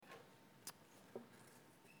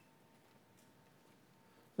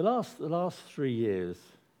The last 3 years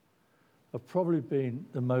have probably been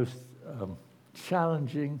the most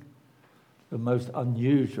challenging, the most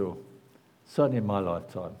unusual, certainly in my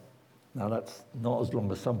lifetime. Now, that's not as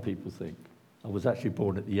long as some people think. I was actually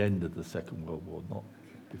born at the end of the Second World War, not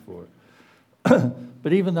before it.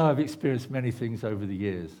 But even though I've experienced many things over the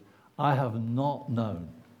years, I have not known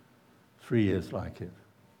 3 years like it.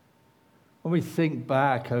 When we think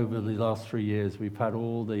back over the last 3 years, we've had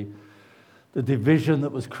all the division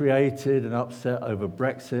that was created and upset over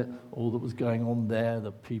Brexit, all that was going on there,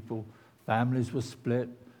 that families were split,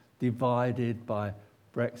 divided by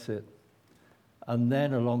Brexit. And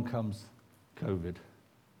then along comes COVID,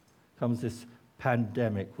 comes this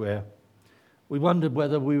pandemic where we wondered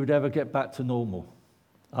whether we would ever get back to normal.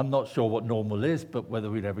 I'm not sure what normal is, but whether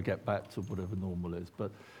we'd ever get back to whatever normal is.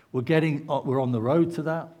 But we're on the road to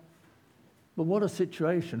that. But what a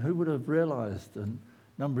situation. Who would have realized a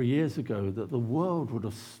number of years ago that the world would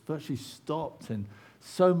have virtually stopped in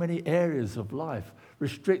so many areas of life,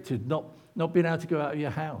 restricted, not being able to go out of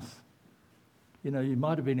your house. You know, you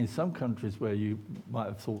might have been in some countries where you might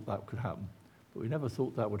have thought that could happen, but we never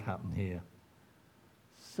thought that would happen here.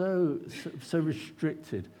 So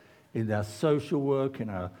restricted in our social work, in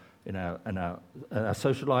our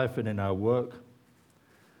social life, and in our work.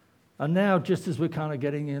 And now, just as we're kind of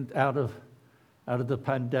getting out of the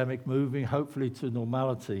pandemic, moving hopefully to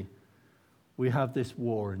normality, we have this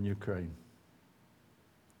war in Ukraine.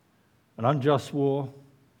 An unjust war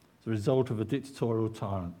as a result of a dictatorial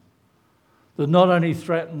tyrant that not only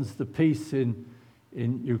threatens the peace in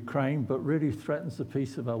Ukraine, but really threatens the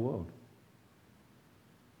peace of our world.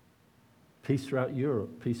 Peace throughout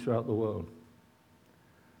Europe, peace throughout the world.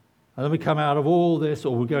 And then we come out of all this,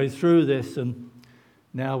 or we're going through this, and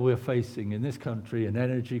now we're facing in this country an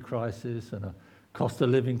energy crisis and a cost of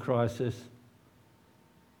living crisis.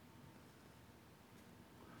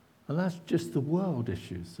 And that's just the world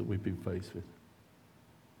issues that we've been faced with.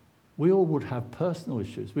 We all would have personal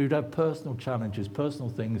issues. We would have personal challenges, personal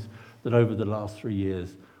things that over the last 3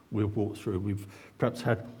 years we've walked through. We've perhaps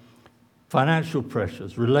had financial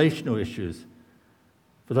pressures, relational issues.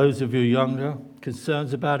 For those of you younger,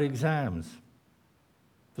 concerns about exams.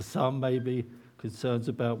 For some, maybe concerns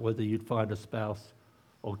about whether you'd find a spouse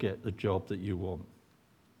or get the job that you want.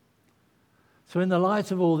 So in the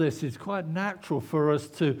light of all this, it's quite natural for us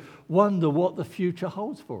to wonder what the future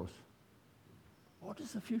holds for us. What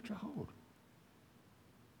does the future hold?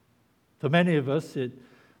 For many of us, it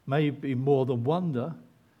may be more than wonder.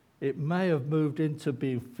 It may have moved into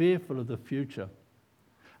being fearful of the future,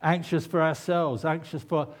 anxious for ourselves, anxious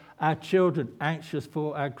for our children, anxious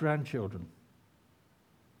for our grandchildren,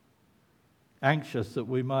 anxious that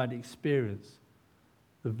we might experience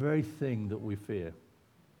the very thing that we fear.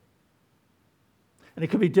 And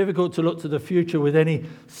it can be difficult to look to the future with any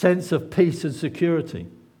sense of peace and security.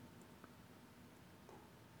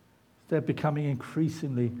 They're becoming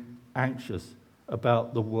increasingly anxious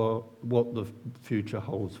about the world, what the future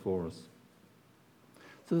holds for us.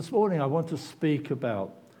 So this morning I want to speak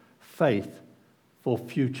about faith for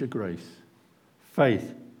future grace.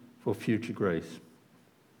 Faith for future grace.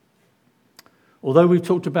 Although we've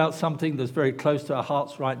talked about something that's very close to our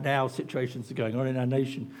hearts right now, situations are going on in our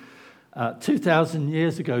nation, 2,000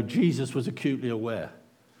 years ago, Jesus was acutely aware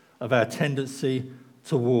of our tendency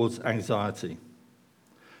towards anxiety.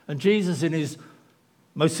 And Jesus, in his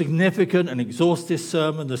most significant and exhaustive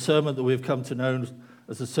sermon, the sermon that we've come to know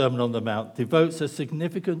as the Sermon on the Mount, devotes a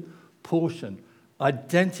significant portion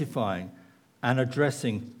identifying and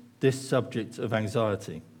addressing this subject of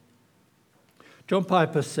anxiety. John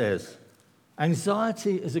Piper says,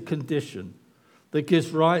 anxiety is a condition that gives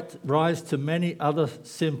rise to many other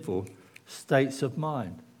sinful states of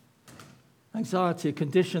mind. Anxiety, a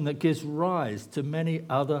condition that gives rise to many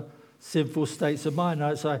other sinful states of mind. Now,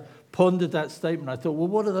 as I pondered that statement, I thought, well,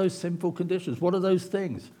 what are those sinful conditions? What are those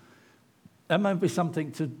things? That might be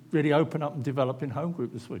something to really open up and develop in home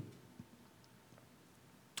group this week.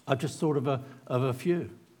 I've just thought of a few.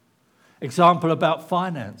 Example about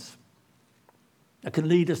finance. That can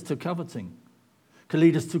lead us to coveting, can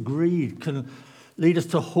lead us to greed, can lead us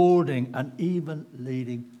to hoarding, and even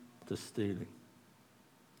leading to stealing.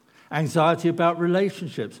 Anxiety about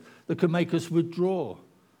relationships that can make us withdraw,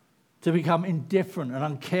 to become indifferent and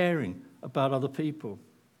uncaring about other people.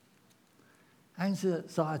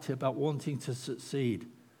 Anxiety about wanting to succeed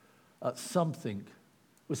at something.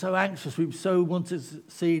 We're so anxious, we so want to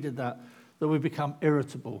succeed in that we become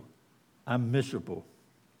irritable and miserable.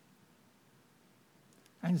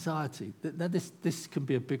 Anxiety, now this can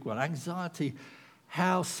be a big one. Anxiety,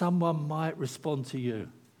 how someone might respond to you.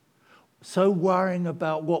 So worrying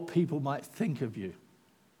about what people might think of you.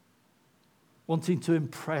 wanting to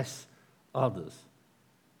impress others.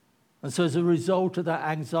 And so as a result of that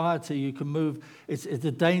anxiety, you can move, it's a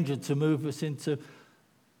danger to move us into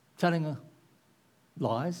telling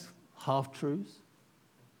lies, half-truths,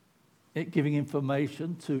 giving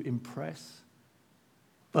information to impress,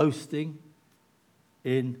 boasting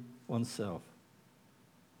in oneself.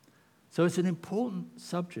 So it's an important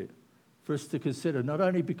subject for us to consider, not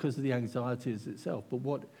only because of the anxieties itself, but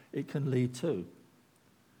what it can lead to.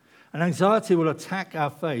 And anxiety will attack our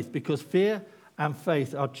faith because fear and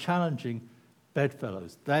faith are challenging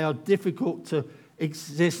bedfellows. They are difficult to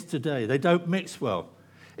exist today. They don't mix well.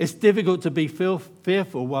 It's difficult to be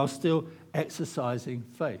fearful while still exercising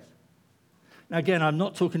faith. Now again, I'm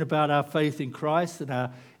not talking about our faith in Christ and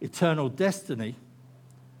our eternal destiny,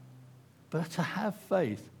 but to have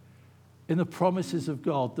faith in the promises of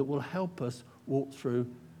God that will help us walk through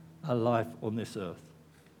our life on this earth.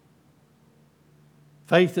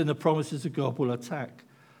 Faith in the promises of God will attack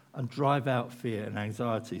and drive out fear and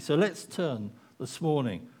anxiety. So let's turn this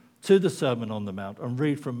morning to the Sermon on the Mount and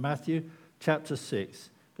read from Matthew chapter 6.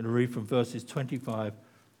 I'm going to read from verses 25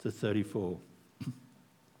 to 34.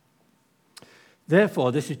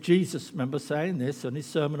 Therefore, this is Jesus, remember saying this on his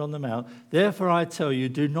Sermon on the Mount. Therefore, I tell you,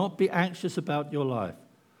 do not be anxious about your life,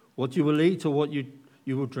 what you will eat or what you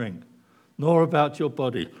will drink, nor about your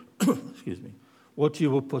body, excuse me, what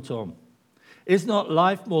you will put on. Is not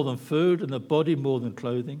life more than food and the body more than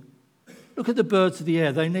clothing? Look at the birds of the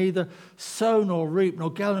air. They neither sow nor reap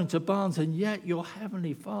nor gather into barns, and yet your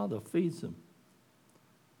heavenly Father feeds them.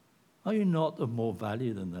 Are you not of more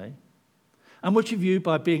value than they? And which of you,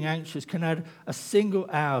 by being anxious, can add a single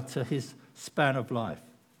hour to his span of life?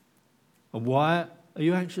 And why are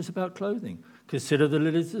you anxious about clothing? Consider the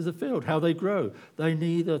lilies of the field, how they grow. They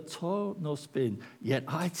neither toil nor spin. Yet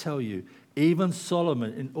I tell you, even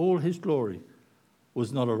Solomon in all his glory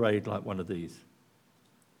was not arrayed like one of these.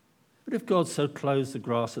 But if God so clothes the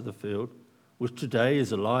grass of the field, which today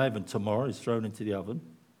is alive and tomorrow is thrown into the oven,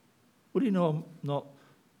 would he not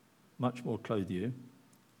much more clothe you,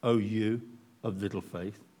 O you of little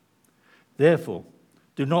faith? Therefore,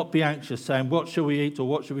 do not be anxious, saying, what shall we eat, or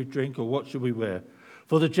what shall we drink, or what shall we wear?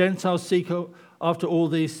 For the Gentiles seek after all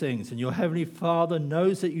these things, and your heavenly Father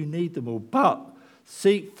knows that you need them all. But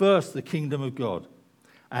seek first the kingdom of God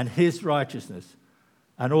and his righteousness,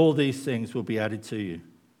 and all these things will be added to you.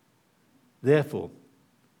 Therefore,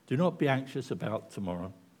 do not be anxious about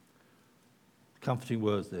tomorrow. Comforting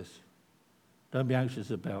words this. Don't be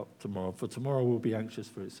anxious about tomorrow, for tomorrow will be anxious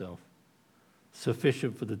for itself.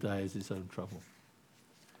 Sufficient for the day is its own trouble.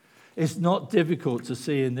 It's not difficult to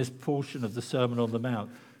see in this portion of the Sermon on the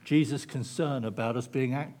Mount Jesus' concern about us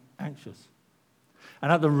being anxious.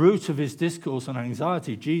 And at the root of his discourse on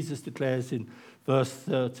anxiety, Jesus declares in verse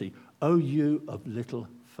 30, O you of little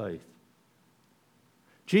faith.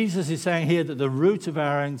 Jesus is saying here that the root of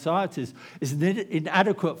our anxieties is an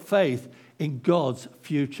inadequate faith in God's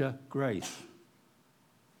future grace.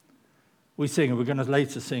 We sing, and we're going to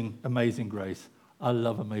later sing Amazing Grace. I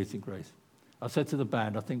love Amazing Grace. I said to the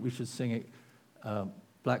band, I think we should sing it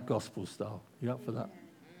Black Gospel style. You up for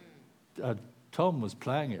that? Tom was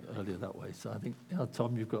playing it earlier that way, so I think,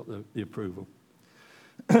 Tom, you've got the approval.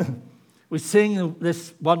 We sing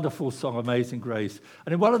this wonderful song, Amazing Grace.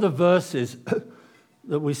 And in one of the verses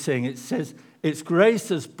that we sing, it says, its grace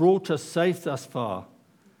has brought us safe thus far,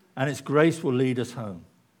 and its grace will lead us home.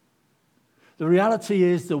 The reality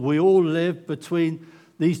is that we all live between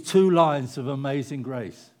these two lines of amazing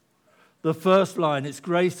grace. The first line, its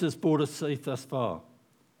grace has brought us safe thus far.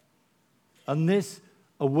 And this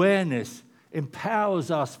awareness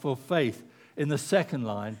empowers us for faith in the second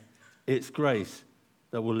line, it's grace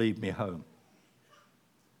that will lead me home.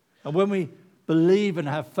 And when we believe and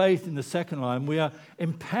have faith in the second line, we are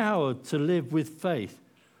empowered to live with faith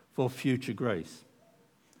for future grace.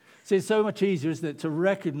 See, it's so much easier, isn't it, to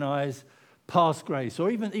recognize past grace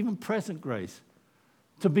or even present grace,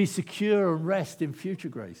 to be secure and rest in future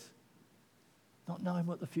grace. Not knowing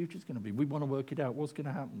what the future is going to be. We want to work it out. What's going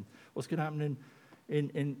to happen? What's going to happen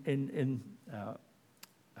in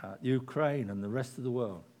Ukraine and the rest of the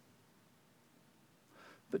world?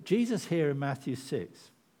 But Jesus here in Matthew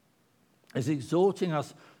 6 is exhorting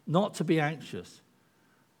us not to be anxious.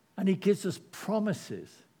 And he gives us promises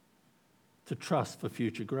to trust for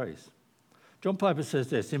future grace. John Piper says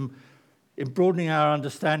this, in broadening our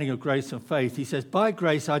understanding of grace and faith, he says, by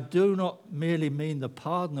grace I do not merely mean the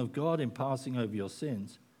pardon of God in passing over your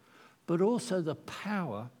sins, but also the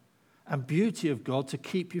power and beauty of God to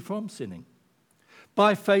keep you from sinning.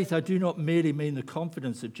 By faith I do not merely mean the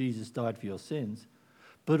confidence that Jesus died for your sins,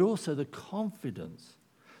 but also the confidence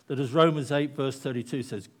that, as Romans 8 verse 32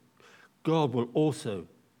 says, God will also,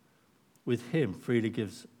 with him, freely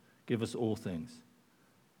give us all things.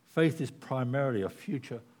 Faith is primarily a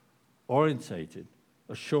future-orientated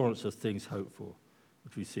assurance of things hoped for,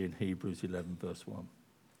 which we see in Hebrews 11, verse 1.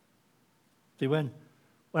 See, when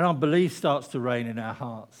unbelief starts to reign in our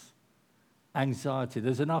hearts, anxiety,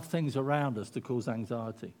 there's enough things around us to cause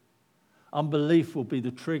anxiety. Unbelief will be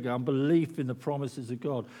the trigger. Unbelief in the promises of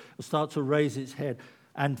God will start to raise its head,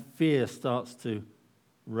 and fear starts to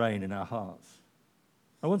reign in our hearts.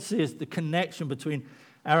 I want to see is the connection between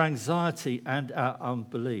our anxiety and our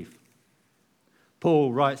unbelief.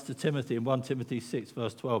 Paul writes to Timothy in 1 Timothy 6,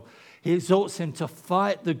 verse 12. He exhorts him to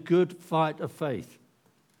fight the good fight of faith.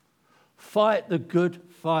 Fight the good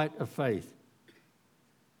fight of faith.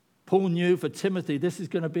 Paul knew for Timothy this is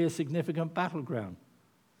going to be a significant battleground.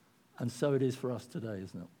 And so it is for us today,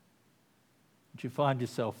 isn't it? Do you find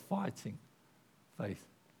yourself fighting faith?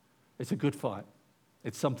 It's a good fight.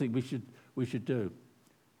 It's something we should do.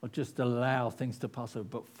 Not just allow things to pass over,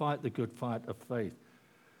 but fight the good fight of faith.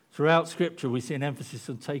 Throughout Scripture, we see an emphasis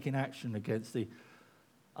on taking action against the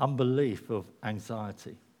unbelief of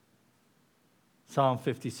anxiety. Psalm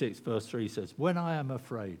 56, verse 3 says, when I am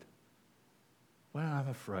afraid, what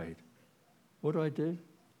do?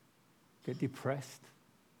 Get depressed?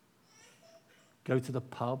 Go to the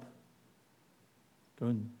pub? Go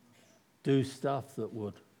and do stuff that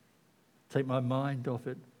would take my mind off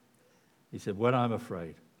it? He said, when I'm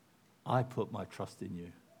afraid, I put my trust in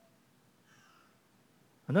you.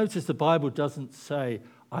 And notice the Bible doesn't say,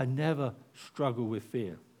 I never struggle with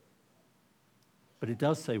fear. But it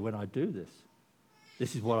does say, when I do this,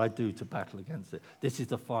 this is what I do to battle against it. This is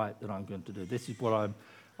the fight that I'm going to do. This is what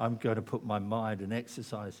I'm going to put my mind and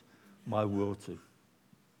exercise my will to.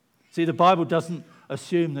 See, the Bible doesn't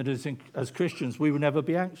assume that as Christians we will never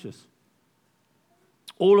be anxious.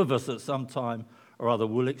 All of us at some time or other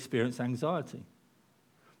will experience anxiety.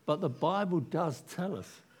 But the Bible does tell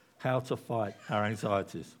us how to fight our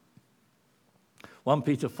anxieties. 1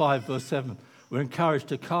 Peter 5, verse 7, we're encouraged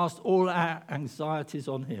to cast all our anxieties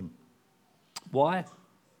on him. Why?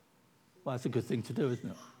 Well, it's a good thing to do, isn't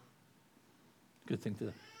it? Good thing to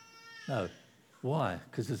do. No. Why?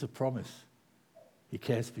 Because there's a promise. He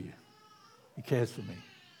cares for you. He cares for me.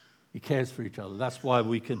 He cares for each other. That's why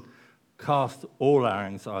we can cast all our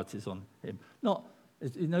anxieties on him.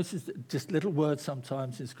 You notice that just little words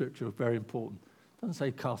sometimes in Scripture are very important. It doesn't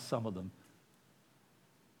say cast some of them.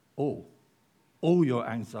 All your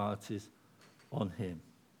anxieties on him.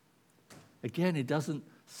 Again, it doesn't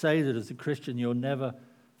say that as a Christian you'll never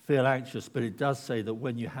feel anxious, but it does say that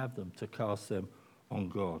when you have them, to cast them on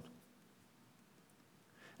God.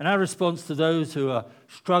 And our response to those who are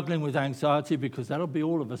struggling with anxiety, because that'll be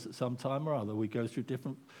all of us at some time or other, we go through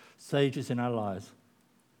different stages in our lives,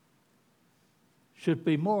 should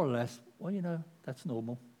be more or less, well, that's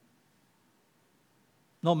normal.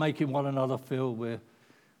 Not making one another feel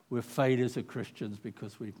we're failures as Christians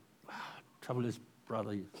because trouble is,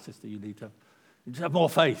 brother, sister, you need to have more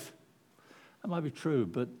faith. That might be true,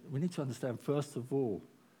 but we need to understand, first of all,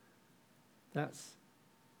 that's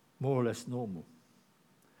more or less normal.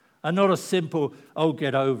 And not a simple,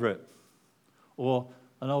 get over it. Or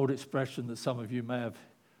an old expression that some of you may have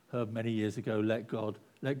heard many years ago, let go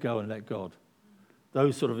and let God.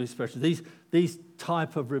 Those sort of expressions. These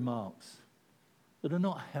type of remarks that are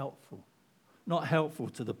not helpful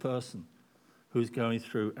to the person who's going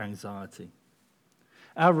through anxiety.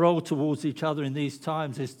 Our role towards each other in these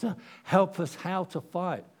times is to help us how to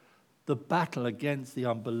fight the battle against the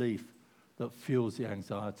unbelief that fuels the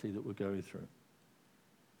anxiety that we're going through.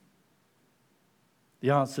 The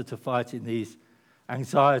answer to fighting these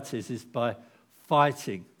anxieties is by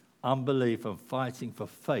fighting unbelief and fighting for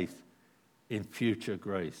faith in future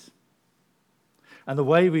grace. And the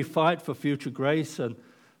way we fight for future grace and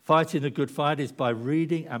fighting the good fight is by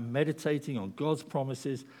reading and meditating on God's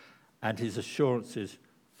promises and his assurances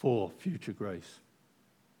for future grace.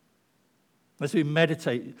 As we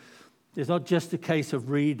meditate, it's not just a case of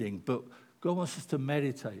reading, but God wants us to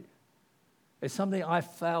meditate. It's something I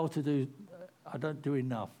fail to do. I don't do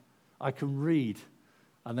enough. I can read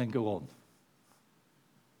and then go on.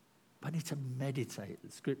 But I need to meditate.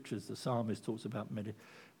 The scriptures, the psalmist talks about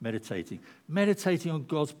meditating. Meditating on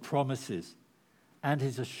God's promises and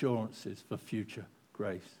his assurances for future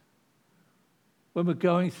grace. When we're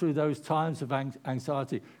going through those times of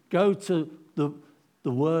anxiety, go to the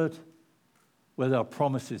word where there are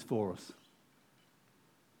promises for us.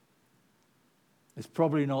 It's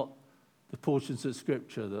probably not the portions of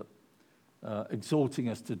scripture that exhorting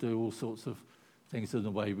us to do all sorts of things in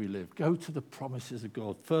the way we live. Go to the promises of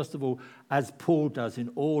God. First of all, as Paul does in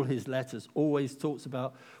all his letters, always talks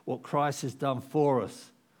about what Christ has done for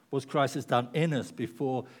us, what Christ has done in us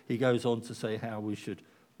before he goes on to say how we should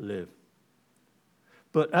live.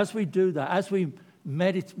 But as we do that, as we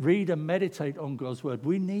read and meditate on God's word,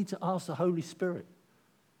 we need to ask the Holy Spirit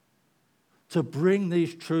to bring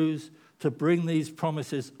these truths, to bring these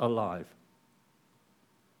promises alive.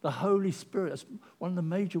 The Holy Spirit, that's one of the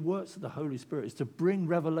major works of the Holy Spirit, is to bring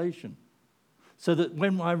revelation. So that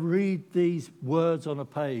when I read these words on a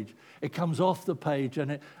page, it comes off the page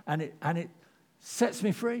and it sets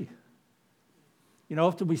me free. You know,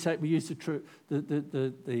 often we use the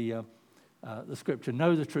scripture,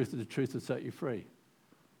 know the truth will set you free.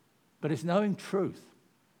 But it's knowing truth.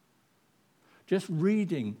 Just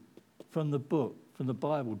reading from the book, from the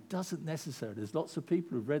Bible, doesn't necessarily. There's lots of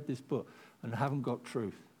people who've read this book and haven't got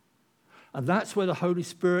truth. And that's where the Holy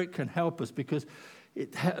Spirit can help us, because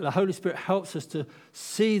the Holy Spirit helps us to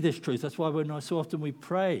see this truth. That's why so often we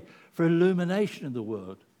pray for illumination of the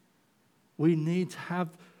Word. We need to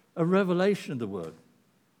have a revelation of the Word.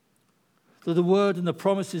 So the Word and the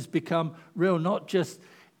promises become real, not just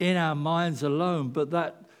in our minds alone, but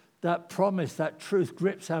that promise, that truth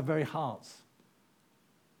grips our very hearts.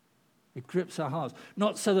 It grips our hearts.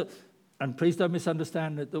 Not so that, and please don't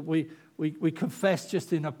misunderstand it, that we confess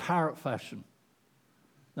just in a parrot fashion.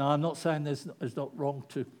 Now, I'm not saying it's not wrong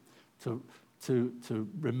to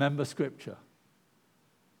remember Scripture.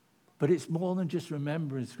 But it's more than just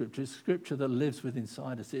remembering Scripture. It's Scripture that lives within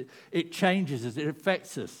inside us. It changes us. It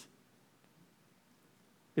affects us.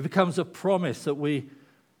 It becomes a promise that we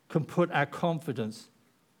can put our confidence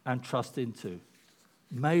and trust into,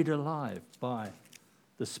 made alive by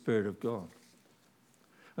the Spirit of God.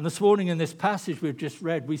 And this morning in this passage we've just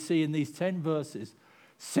read, we see in these 10 verses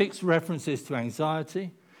 6 references to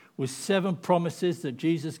anxiety, with 7 promises that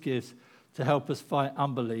Jesus gives to help us fight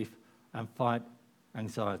unbelief and fight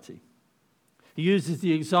anxiety. He uses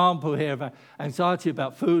the example here of anxiety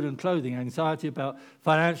about food and clothing, anxiety about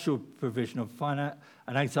financial provision,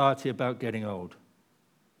 and anxiety about getting old.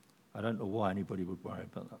 I don't know why anybody would worry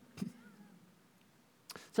about that.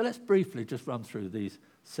 So let's briefly just run through these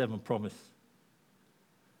 7 promises.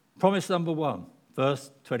 Promise number 1,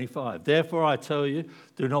 verse 25. Therefore I tell you,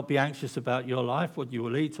 do not be anxious about your life, what you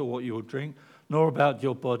will eat or what you will drink, nor about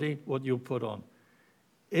your body, what you'll put on.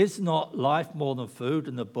 Is not life more than food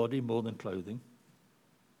and the body more than clothing?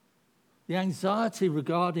 The anxiety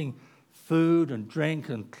regarding food and drink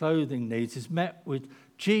and clothing needs is met with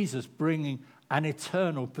Jesus bringing an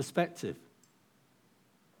eternal perspective.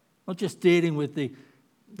 Not just dealing with the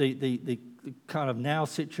kind of now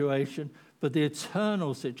situation, but the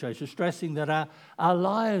eternal situation, stressing that our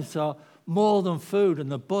lives are more than food and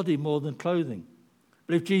the body more than clothing. I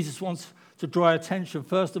believe Jesus wants to draw attention,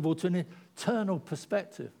 first of all, to an eternal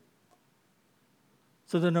perspective.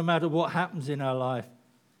 So that no matter what happens in our life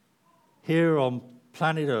here on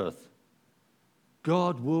planet Earth,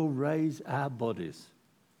 God will raise our bodies,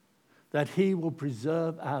 that he will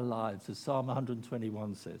preserve our lives, as Psalm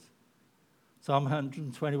 121 says. Psalm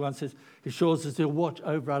 121 says, he assures us he'll watch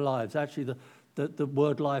over our lives. Actually, the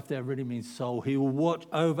word life there really means soul. He will watch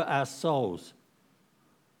over our souls,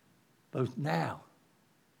 both now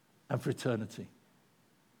and for eternity.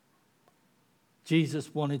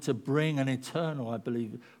 Jesus wanted to bring an eternal, I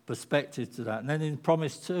believe, perspective to that. And then in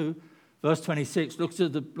Promise 2, verse 26, look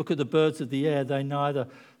at the birds of the air. They neither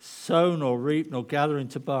sow nor reap nor gather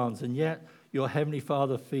into barns, and yet your heavenly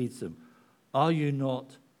Father feeds them. Are you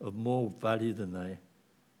not of more value than they?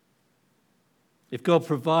 If God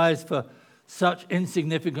provides for such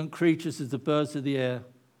insignificant creatures as the birds of the air,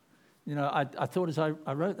 you know, I thought as I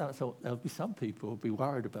wrote that, I thought there'll be some people who'll be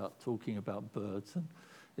worried about talking about birds, and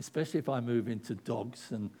especially if I move into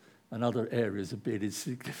dogs and other areas of being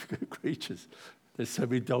insignificant creatures. There's so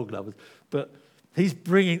many dog lovers. But he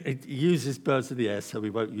uses birds of the air, so we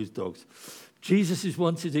won't use dogs. Jesus is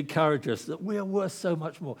wanting to encourage us that we are worth so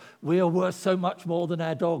much more. We are worth so much more than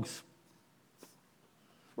our dogs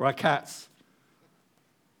or our cats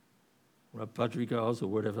or our budgerigars or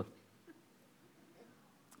whatever.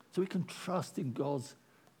 So we can trust in God's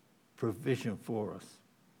provision for us.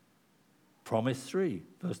 Promise 3,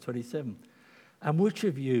 verse 27. And which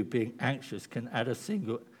of you, being anxious, can add a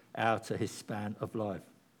single hour to his span of life?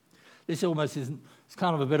 This almost isn't, it's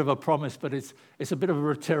kind of a bit of a promise, but it's a bit of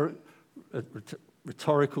a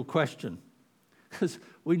rhetorical question. Because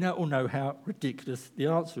we all know how ridiculous the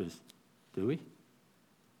answer is, do we?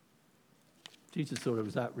 Jesus thought it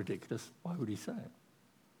was that ridiculous. Why would he say it?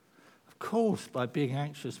 Of course, by being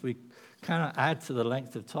anxious, we cannot add to the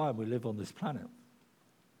length of time we live on this planet.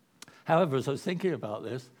 However, as I was thinking about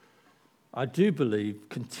this, I do believe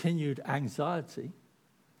continued anxiety,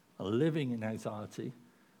 living in anxiety,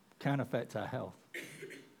 can affect our health.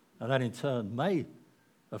 And that in turn may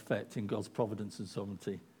affect, in God's providence and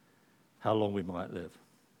sovereignty, how long we might live.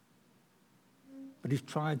 But he's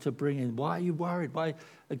trying to bring in, why are you worried? Why,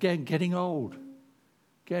 again, getting old.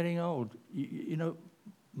 Getting old. You know,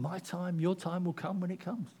 my time, your time will come when it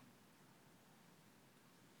comes.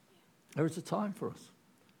 There is a time for us.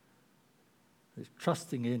 It's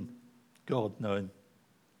trusting in God, knowing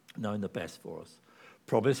the best for us.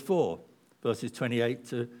 Promise 4, verses 28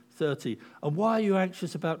 to 30. And why are you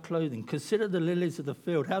anxious about clothing? Consider the lilies of the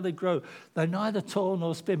field, how they grow. They neither toil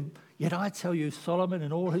nor spin. Yet I tell you, Solomon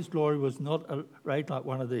in all his glory was not arrayed like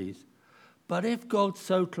one of these. But if God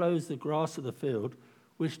so clothes the grass of the field,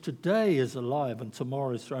 which today is alive and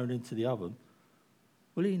tomorrow is thrown into the oven,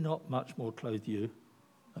 will he not much more clothe you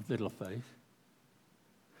of little faith?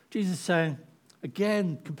 Jesus is saying,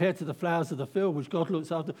 again, compared to the flowers of the field, which God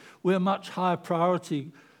looks after, we're much higher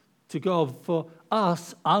priority to God. For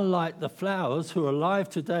us, unlike the flowers who are alive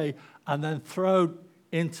today and then thrown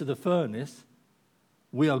into the furnace,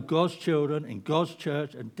 we are God's children in God's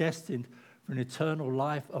church and destined for an eternal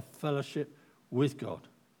life of fellowship with God.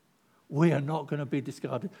 We are not going to be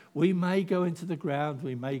discarded. We may go into the ground,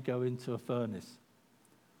 we may go into a furnace,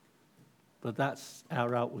 but that's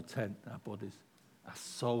our outward tent, our bodies. Our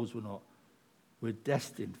souls will not. We're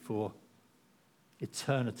destined for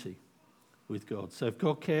eternity with God. So if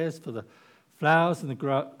God cares for the flowers and the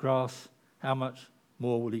grass, how much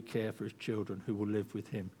more will he care for his children who will live with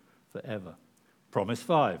him forever? Promise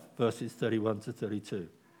 5, verses 31 to 32.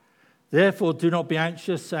 Therefore, do not be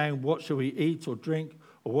anxious, saying, what shall we eat or drink,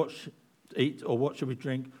 or what shall we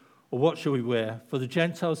drink, or what shall we wear? For the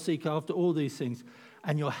Gentiles seek after all these things,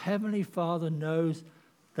 and your heavenly Father knows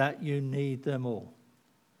that you need them all.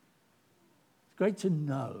 It's great to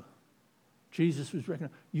know. Jesus was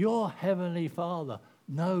recognized. Your heavenly Father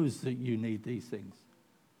knows that you need these things.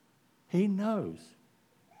 He knows.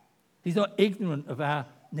 He's not ignorant of our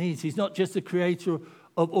needs. He's not just the creator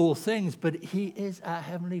of all things, but he is our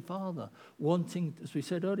heavenly Father, wanting, as we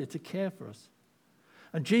said earlier, to care for us.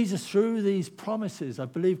 And Jesus, through these promises, I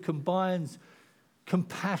believe, combines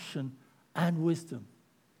compassion and wisdom.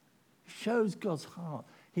 He shows God's heart.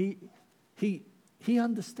 He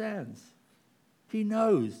understands. He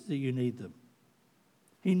knows that you need them.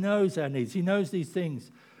 He knows our needs. He knows these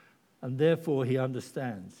things, and therefore he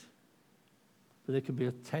understands. But there can be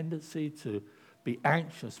a tendency to be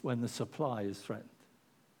anxious when the supply is threatened.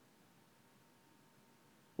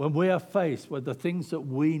 When we are faced with the things that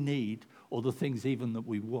we need or the things even that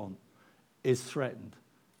we want is threatened,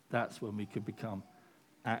 that's when we can become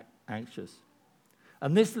anxious.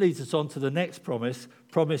 And this leads us on to the next promise,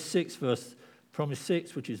 promise 6,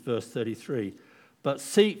 which is verse 33. But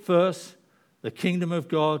seek first the kingdom of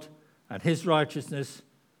God and his righteousness,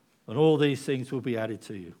 and all these things will be added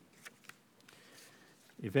to you.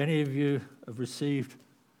 If any of you have received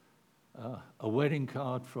a wedding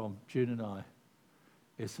card from June and I,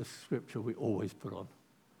 it's a scripture we always put on.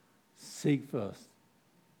 Seek first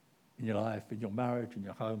in your life, in your marriage, in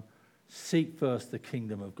your home. Seek first the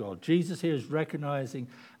kingdom of God. Jesus here is recognizing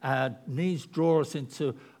our needs draw us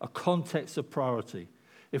into a context of priority.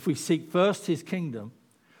 If we seek first his kingdom,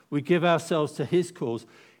 we give ourselves to his cause,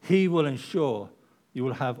 he will ensure you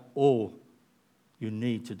will have all you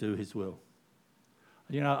need to do his will.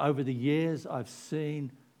 You know, over the years, I've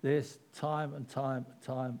seen this time and time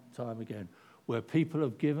again, where people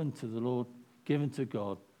have given to the Lord, given to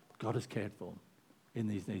God, God has cared for them in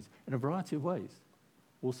these needs, in a variety of ways,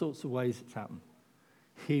 all sorts of ways it's happened.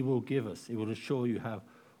 He will give us, he will ensure you have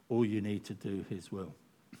all you need to do his will.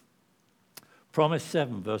 Promise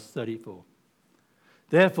 7, verse 34.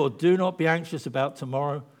 Therefore, do not be anxious about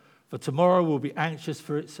tomorrow, for tomorrow will be anxious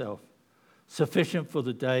for itself. Sufficient for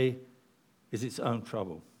the day is its own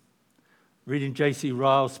trouble. Reading J.C.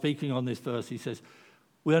 Ryle speaking on this verse, he says,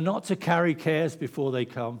 we are not to carry cares before they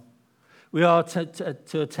come. We are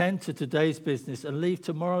to attend to today's business and leave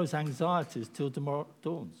tomorrow's anxieties till tomorrow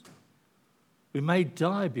dawns. We may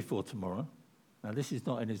die before tomorrow. Now, this is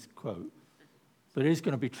not in his quote, but it is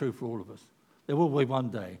going to be true for all of us. There will be one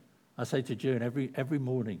day. I say to June every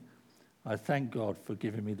morning, I thank God for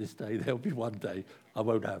giving me this day. There'll be one day I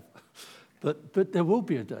won't have. But there will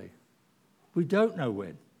be a day. We don't know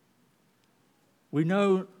when. We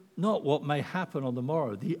know not what may happen on the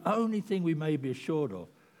morrow. The only thing we may be assured of,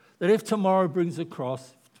 that if tomorrow brings a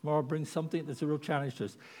cross, if tomorrow brings something that's a real challenge to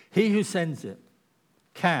us, he who sends it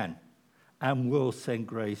can and will send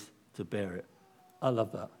grace to bear it. I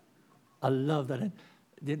love that. I love that.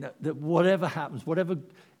 You know, that whatever happens, whatever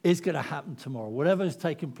is going to happen tomorrow. Whatever is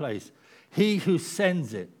taking place, he who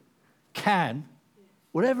sends it can,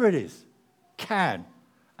 whatever it is, can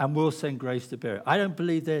and will send grace to bear it. I don't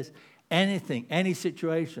believe there's anything, any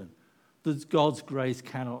situation that God's grace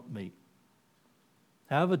cannot meet.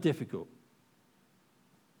 However difficult.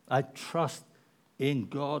 I trust in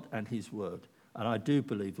God and his word. And I do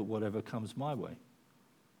believe that whatever comes my way,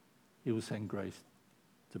 he will send grace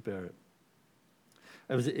to bear it.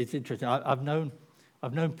 It's interesting. I've known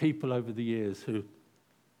people over the years who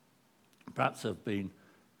perhaps have been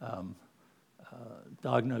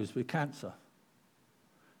diagnosed with cancer,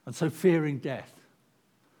 and so fearing death,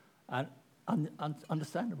 and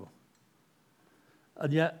understandable.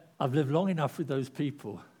 And yet, I've lived long enough with those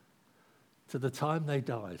people to the time they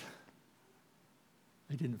died,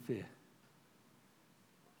 they didn't fear.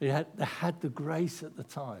 They had the grace at the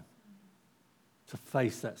time to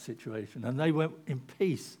face that situation. And they went in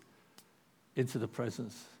peace into the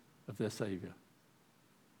presence of their Savior.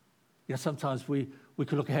 You know, sometimes we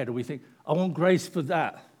can look ahead and we think, I want grace for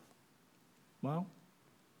that. Well,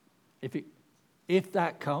 if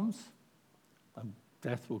that comes, and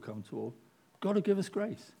death will come to all, God will give us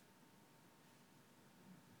grace.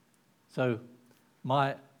 So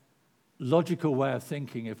my logical way of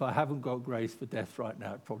thinking, if I haven't got grace for death right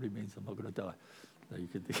now, it probably means I'm not going to die. So you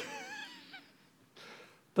could think.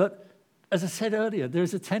 But as I said earlier,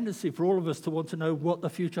 there's a tendency for all of us to want to know what the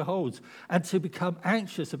future holds and to become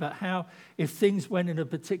anxious about how, if things went in a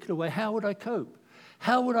particular way, how would I cope?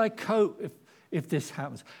 How would I cope if this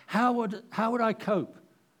happens? How would I cope?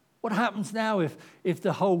 What happens now if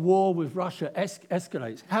the whole war with Russia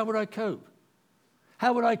escalates? How would I cope?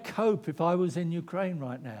 How would I cope if I was in Ukraine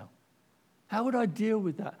right now? How would I deal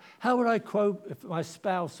with that? How would I cope if my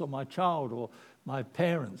spouse or my child or my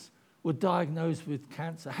parents were diagnosed with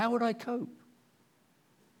cancer? How would I cope?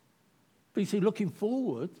 But you see, looking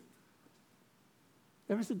forward,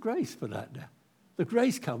 there is a grace for that now. The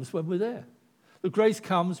grace comes when we're there. The grace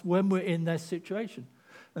comes when we're in that situation.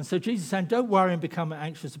 And so Jesus is saying, don't worry and become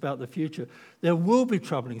anxious about the future. There will be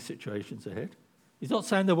troubling situations ahead. He's not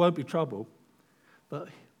saying there won't be trouble, but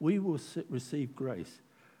we will receive grace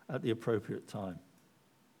at the appropriate time.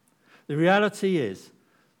 The reality is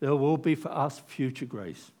there will be for us future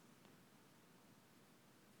grace.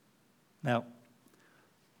 Now,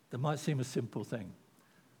 that might seem a simple thing.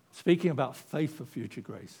 Speaking about faith for future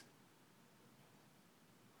grace,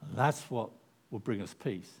 that's what will bring us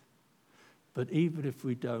peace. But even if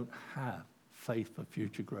we don't have faith for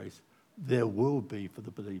future grace, there will be for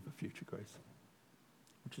the believer future grace,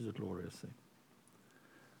 which is a glorious thing.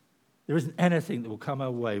 There isn't anything that will come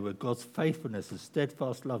our way where God's faithfulness and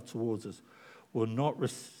steadfast love towards us will not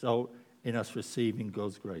result in us receiving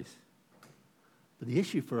God's grace. But the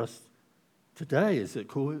issue for us today is that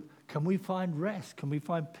can we find rest? Can we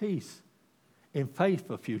find peace in faith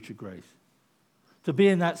for future grace? To be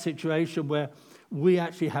in that situation where we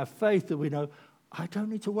actually have faith that we know, I don't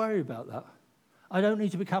need to worry about that. I don't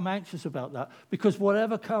need to become anxious about that, because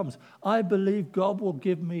whatever comes, I believe God will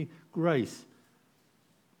give me grace.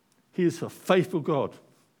 He is a faithful God.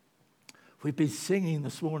 We've been singing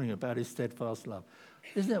this morning about his steadfast love.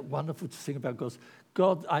 Isn't it wonderful to sing about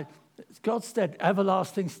God's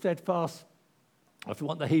everlasting, steadfast, if you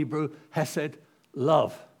want the Hebrew, hesed,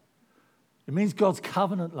 love. It means God's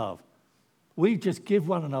covenant love. We just give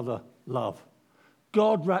one another love.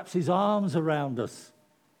 God wraps his arms around us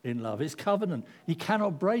in love. It's covenant. He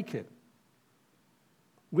cannot break it.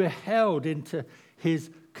 We're held into his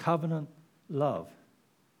covenant love.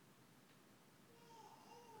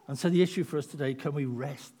 And so the issue for us today, can we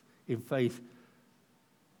rest in faith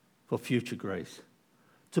for future grace?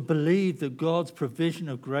 To believe that God's provision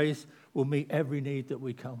of grace will meet every need that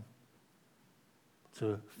we come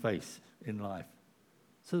to face in life,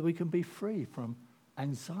 so that we can be free from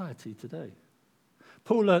anxiety today.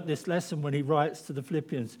 Paul learnt this lesson when he writes to the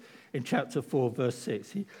Philippians in chapter 4, verse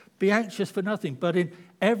 6. Be anxious for nothing, but in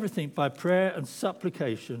everything by prayer and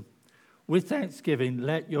supplication, with thanksgiving,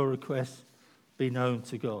 let your requests be known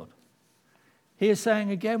to God. He is saying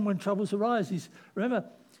again when troubles arise. Remember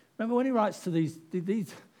when he writes to these,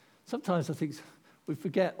 sometimes I think we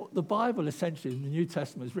forget, the Bible essentially in the New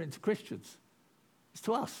Testament is written to Christians. It's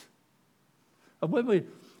to us. And when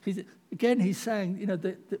he's saying,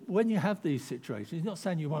 that when you have these situations, he's not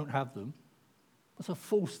saying you won't have them. That's a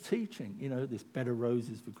false teaching, this bed of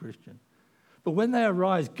roses for Christian. But when they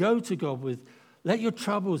arise, go to God with, let your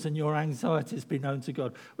troubles and your anxieties be known to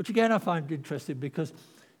God. Which again I find interesting because,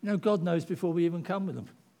 God knows before we even come with them.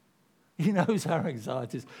 He knows our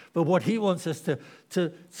anxieties. But what he wants us to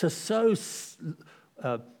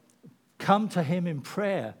come to him in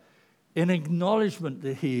prayer in acknowledgement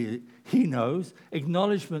that he knows,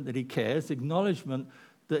 acknowledgement that he cares, acknowledgement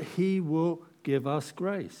that he will give us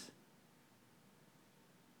grace.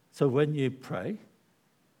 So when you pray,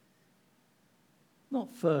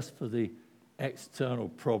 not first for the external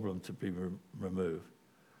problem to be removed,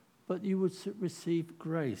 but you would receive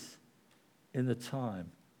grace in the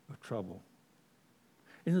time of trouble,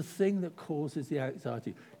 in the thing that causes the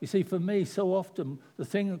anxiety. You see, for me, so often, the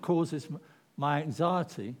thing that causes my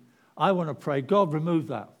anxiety, I want to pray, God, remove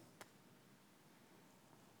that.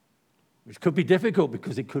 Which could be difficult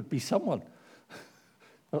because it could be someone.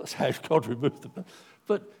 That's how God removed them.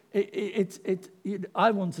 But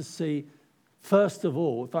I want to see, first of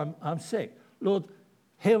all, if I'm sick, Lord,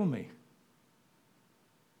 heal me.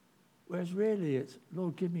 Whereas really it's,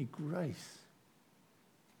 Lord, give me grace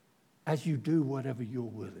as you do whatever your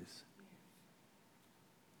will is.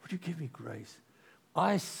 Would you give me grace?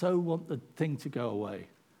 I so want the thing to go away.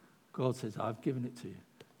 God says, I've given it to you.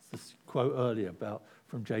 It's this quote earlier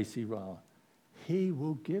from J.C. Ryle. He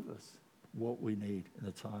will give us what we need in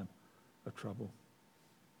a time of trouble.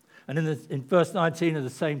 And in verse 19 of the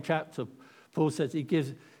same chapter, Paul says he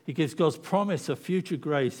gives God's promise of future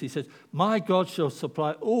grace. He says, my God shall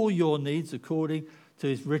supply all your needs according to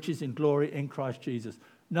his riches in glory in Christ Jesus.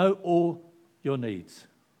 Know all your needs,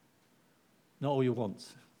 not all your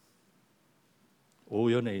wants. All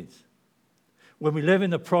your needs. When we live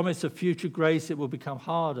in the promise of future grace, it will become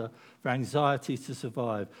harder for anxiety to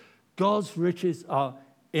survive. God's riches are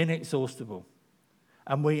inexhaustible.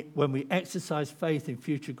 And when we exercise faith in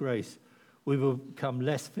future grace, we will become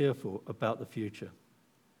less fearful about the future.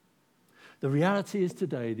 The reality is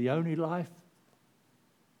today, the only life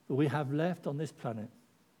that we have left on this planet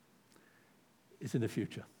is in the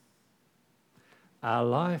future. Our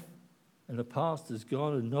life in the past is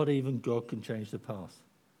gone, and not even God can change the past.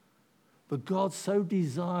 But God so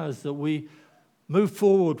desires that we move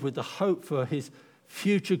forward with the hope for his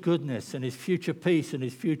future goodness and his future peace and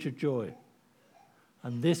his future joy.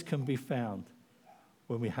 And this can be found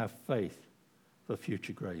when we have faith for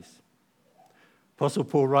future grace. Apostle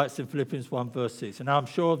Paul writes in Philippians 1 verse 6, and I'm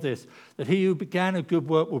sure of this, that he who began a good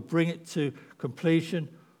work will bring it to completion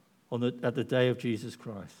at the day of Jesus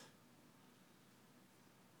Christ.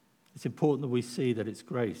 It's important that we see that it's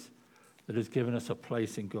grace that has given us a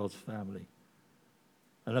place in God's family.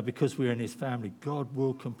 And that because we're in his family, God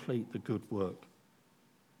will complete the good work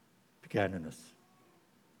began in us.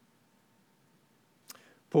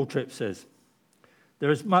 Paul Tripp says,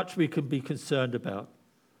 there is much we can be concerned about,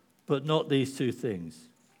 but not these two things.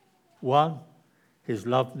 One, his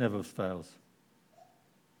love never fails.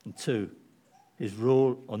 And two, his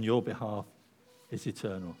rule on your behalf is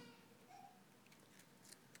eternal.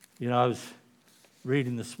 You know, I was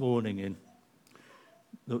reading this morning in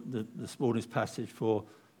this morning's passage for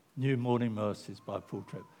New Morning Mercies by Paul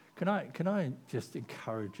Tripp. Can I just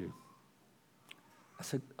encourage you? I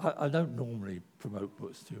said, I don't normally promote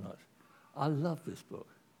books too much. I love this book.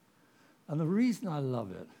 And the reason I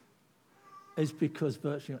love it is because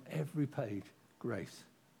virtually on every page, grace,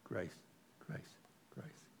 grace, grace, grace.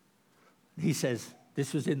 He says,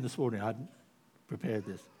 this was in this morning, I hadn't prepared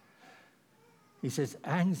this. He says,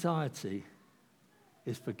 anxiety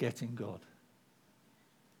is forgetting God.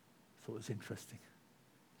 I thought it was interesting.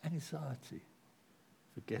 Anxiety,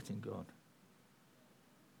 forgetting God.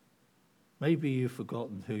 Maybe you've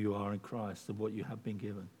forgotten who you are in Christ and what you have been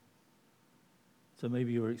given. So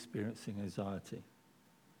maybe you're experiencing anxiety.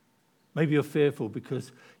 Maybe you're fearful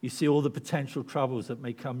because you see all the potential troubles that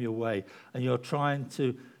may come your way and you're trying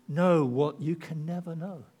to know what you can never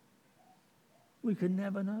know. We can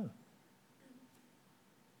never know.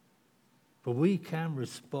 But we can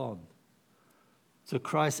respond to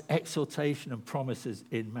Christ's exhortation and promises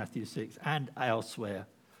in Matthew 6 and elsewhere,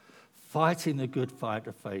 fighting the good fight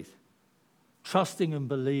of faith, trusting and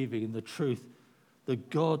believing in the truth that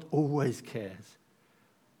God always cares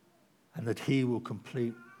and that he will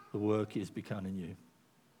complete the work he has begun in you.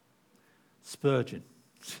 Spurgeon,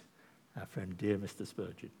 our friend dear Mr.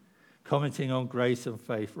 Spurgeon, commenting on grace and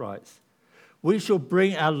faith, writes, we shall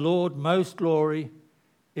bring our Lord most glory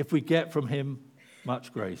if we get from him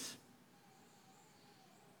much grace.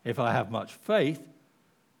 If I have much faith,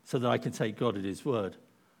 so that I can take God at his word,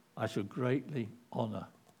 I shall greatly honor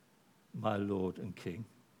my Lord and King.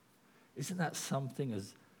 Isn't that something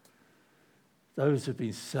as those who've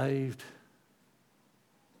been saved,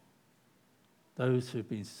 those who've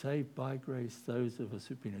been saved by grace, those of us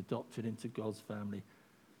who've been adopted into God's family,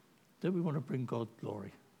 don't we want to bring God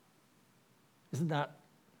glory? Isn't that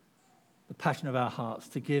the passion of our hearts,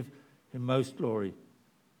 to give him most glory?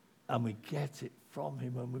 And we get it from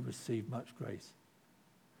him when we receive much grace.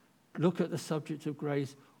 look at the subject of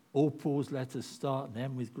grace. All Paul's letters start and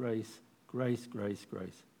end with grace, grace, grace,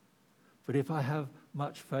 grace. But if I have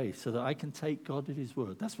much faith so that I can take God at his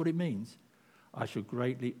word, that's what it means, I shall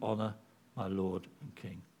greatly honor my Lord and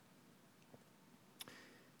King.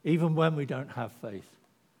 Even when we don't have faith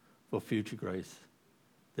for future grace,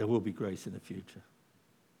 there will be grace in the future.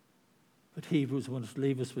 But Hebrews wants to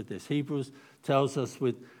leave us with this. Hebrews tells us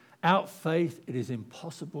without faith, it is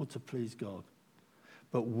impossible to please God.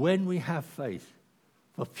 But when we have faith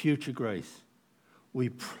for future grace, we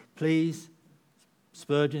please,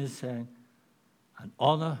 Spurgeon is saying, and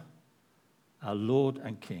honor our Lord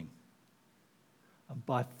and King. And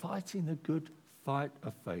by fighting the good fight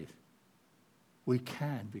of faith, we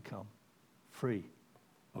can become free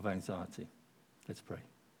of anxiety. Let's pray.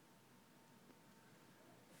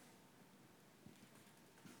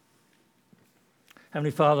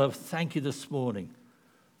 Heavenly Father, thank you this morning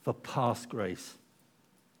for past grace.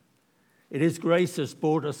 It is grace that's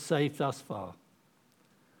brought us safe thus far.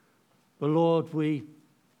 But Lord, we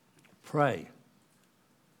pray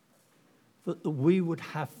that we would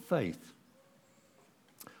have faith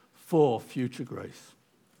for future grace.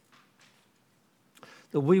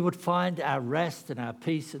 That we would find our rest and our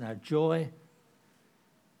peace and our joy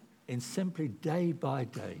in simply day by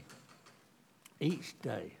day, each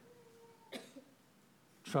day,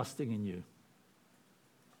 trusting in you.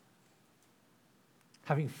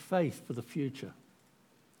 Having faith for the future,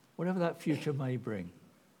 whatever that future may bring.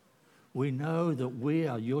 We know that we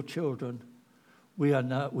are your children. We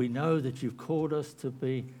know that you've called us to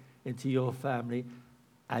be into your family,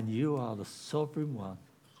 and you are the sovereign one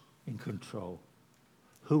in control,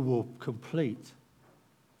 who will complete,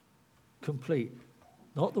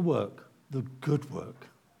 not the work, the good work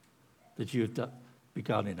that you have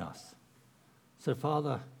begun in us. So,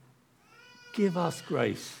 Father, give us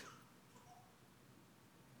grace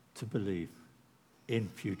to believe in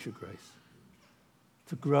future grace,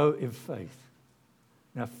 to grow in faith,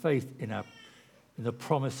 now faith in the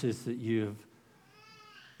promises that you've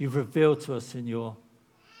revealed to us in your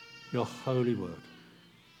holy word.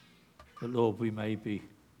 That, Lord, we may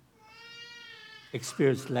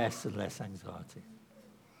experience less and less anxiety.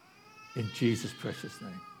 In Jesus' precious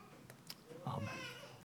name. Amen.